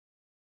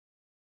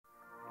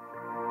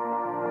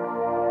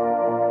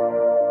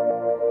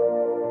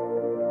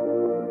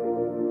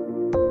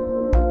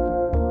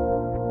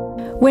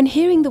When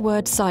hearing the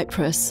word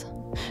Cyprus,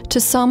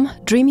 to some,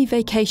 dreamy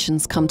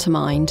vacations come to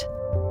mind.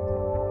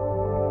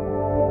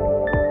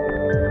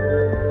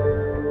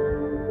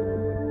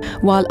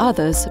 While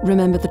others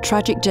remember the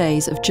tragic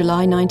days of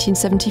July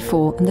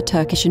 1974 and the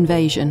Turkish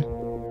invasion.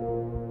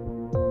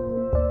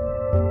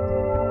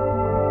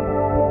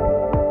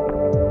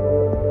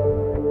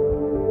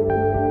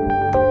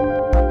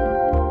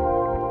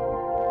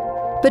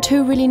 But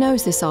who really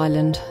knows this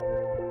island?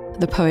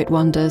 The poet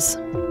wonders.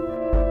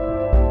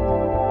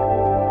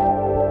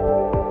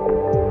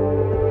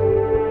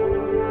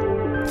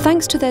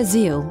 Thanks to their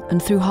zeal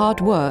and through hard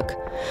work,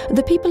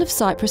 the people of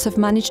Cyprus have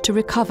managed to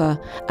recover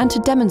and to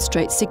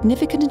demonstrate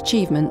significant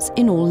achievements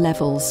in all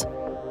levels.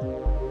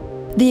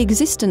 The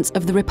existence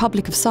of the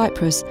Republic of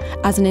Cyprus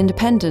as an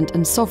independent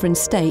and sovereign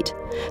state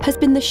has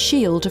been the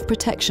shield of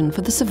protection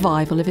for the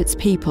survival of its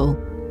people.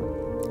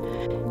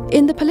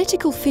 In the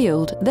political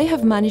field, they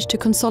have managed to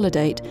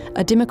consolidate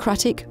a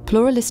democratic,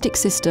 pluralistic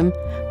system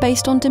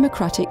based on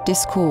democratic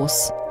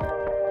discourse.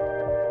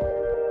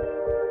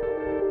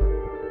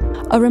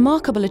 A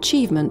remarkable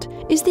achievement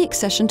is the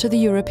accession to the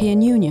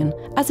European Union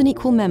as an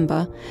equal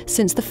member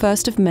since the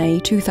 1st of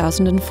May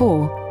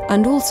 2004,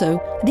 and also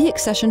the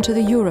accession to the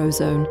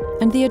Eurozone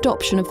and the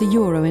adoption of the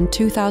Euro in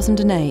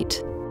 2008.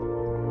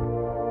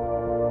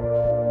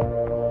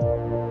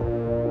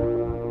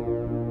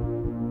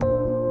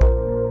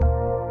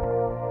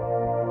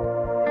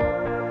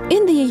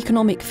 In the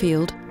economic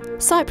field,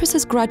 Cyprus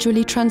has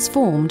gradually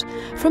transformed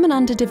from an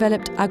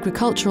underdeveloped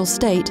agricultural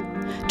state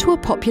to a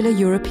popular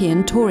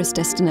European tourist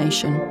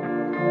destination.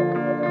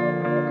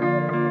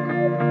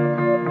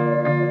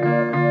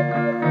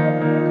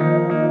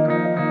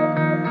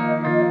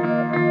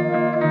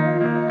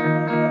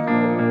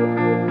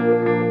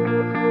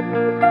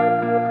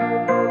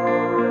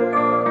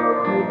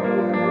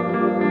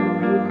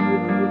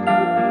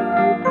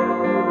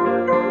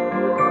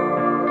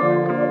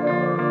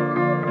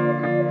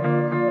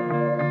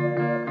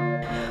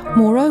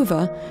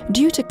 Moreover,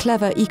 due to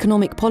clever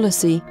economic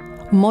policy,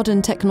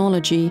 modern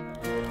technology,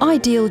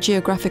 ideal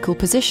geographical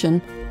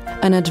position,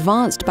 an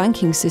advanced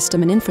banking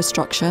system and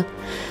infrastructure,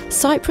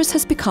 Cyprus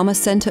has become a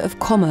centre of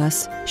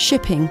commerce,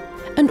 shipping,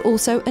 and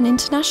also an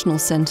international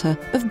centre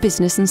of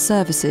business and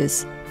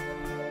services.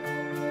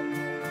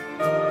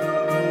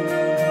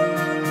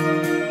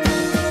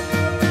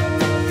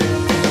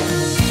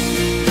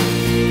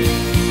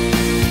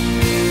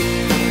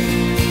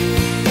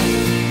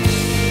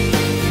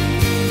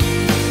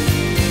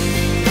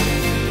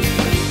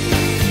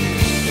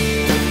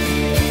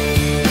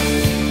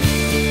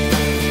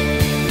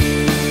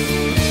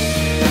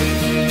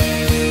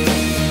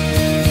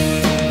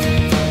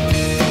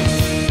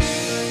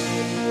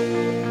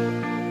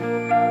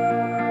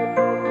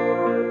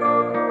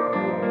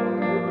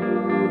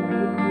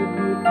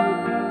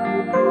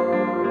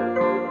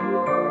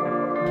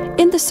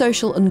 In the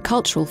social and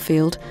cultural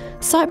field,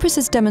 Cyprus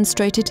has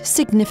demonstrated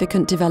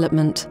significant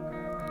development.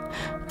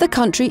 The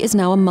country is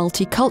now a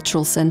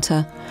multicultural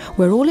centre,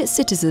 where all its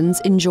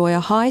citizens enjoy a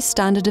high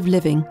standard of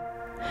living,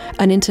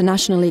 an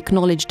internationally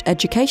acknowledged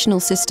educational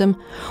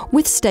system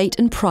with state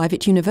and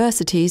private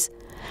universities,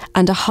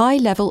 and a high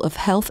level of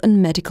health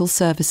and medical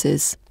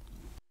services.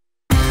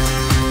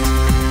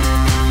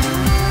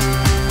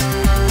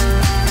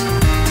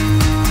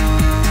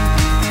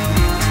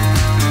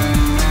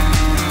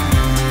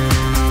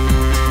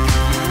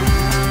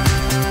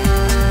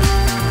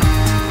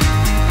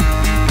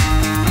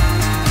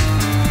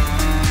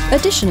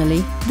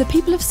 Additionally, the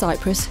people of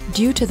Cyprus,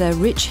 due to their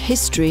rich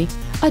history,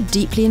 are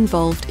deeply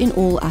involved in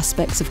all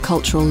aspects of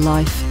cultural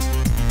life.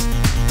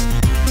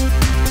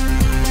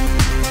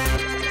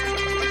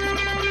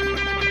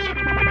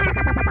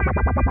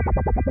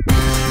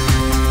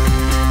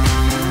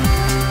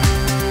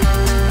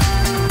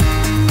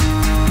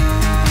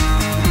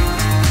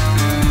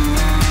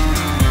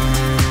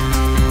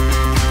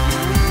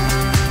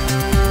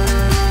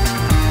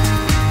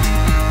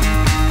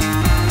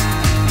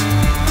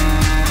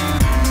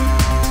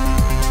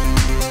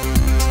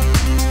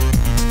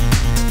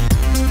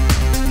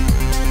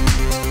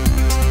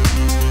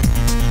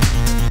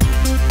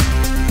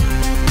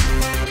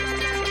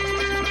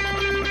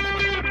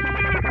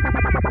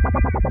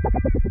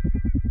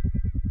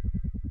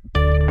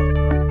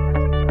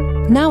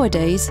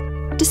 Nowadays,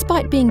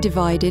 despite being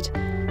divided,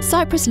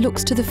 Cyprus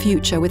looks to the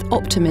future with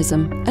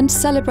optimism and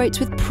celebrates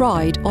with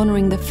pride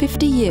honouring the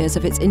 50 years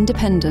of its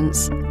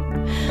independence.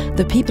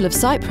 The people of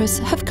Cyprus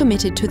have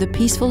committed to the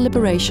peaceful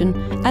liberation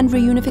and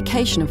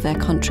reunification of their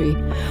country,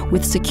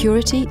 with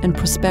security and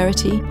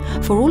prosperity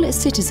for all its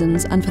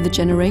citizens and for the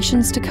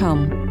generations to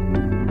come.